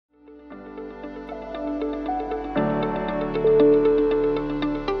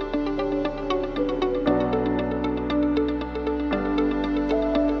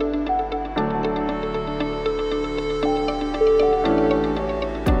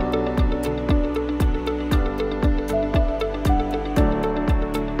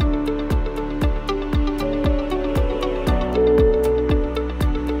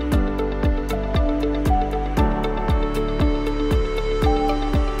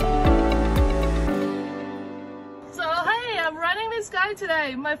ride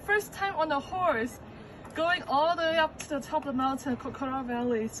today. My first time on a horse, going all the way up to the top of the mountain, Cocora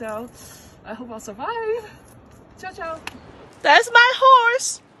Valley. So I hope I'll survive. Ciao, ciao. That's my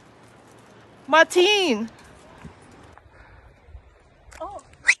horse, Martin. Oh.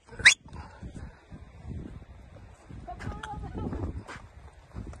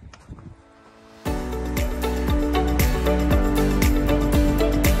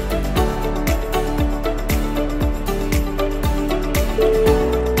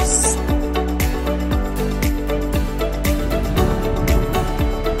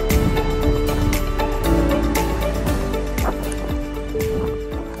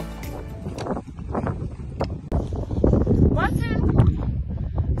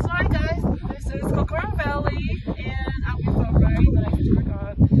 Cocora Valley, and I'll be for a ride that I just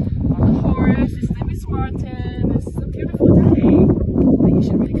forgot on the horse. His name is Martin. It's a beautiful day. You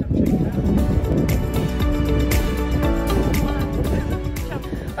should really come check it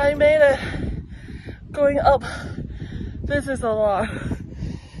out. I made it. Going up. This is a lot.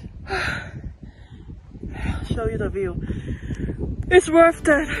 I'll show you the view. It's worth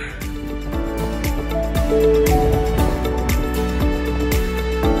it.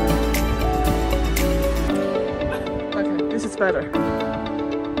 This is better.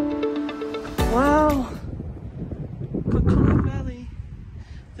 Wow. Cocora Valley.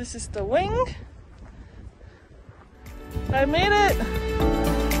 This is the wing. I made it.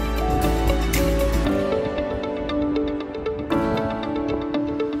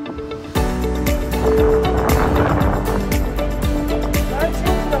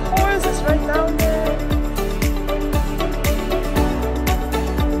 The horse is right down there.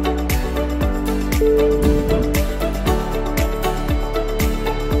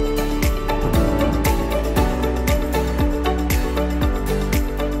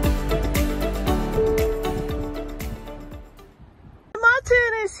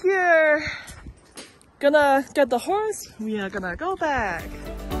 Here, gonna get the horse. We are gonna go back.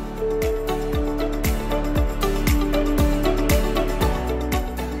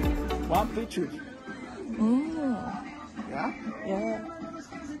 One picture. Yeah? Yeah.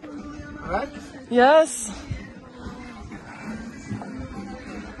 Right? Yes.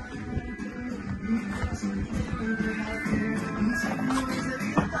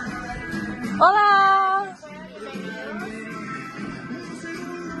 Hola.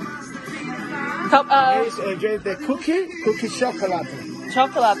 The cookie chocolate.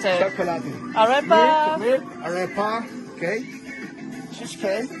 Chocolate. Arepa. Milk, arepa, okay.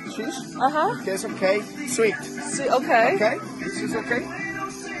 Cheesecake, cheese. Yes, okay. Sweet. Okay. Okay, this is okay.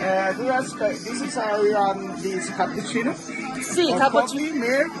 This is this cappuccino. Cappuccino. Coffee,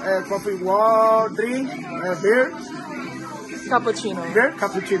 milk, coffee, water, drink, beer. Cappuccino. Beer,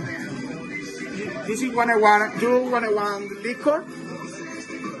 cappuccino. This is what I want. Do what I want liquor.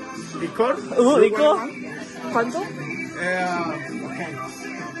 Licor? Licor? ¿Cuánto? Ok.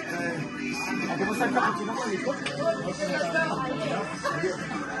 ¿Hacemos el cappuccino con licor?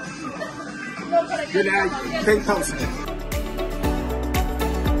 Yo le doy 10,000.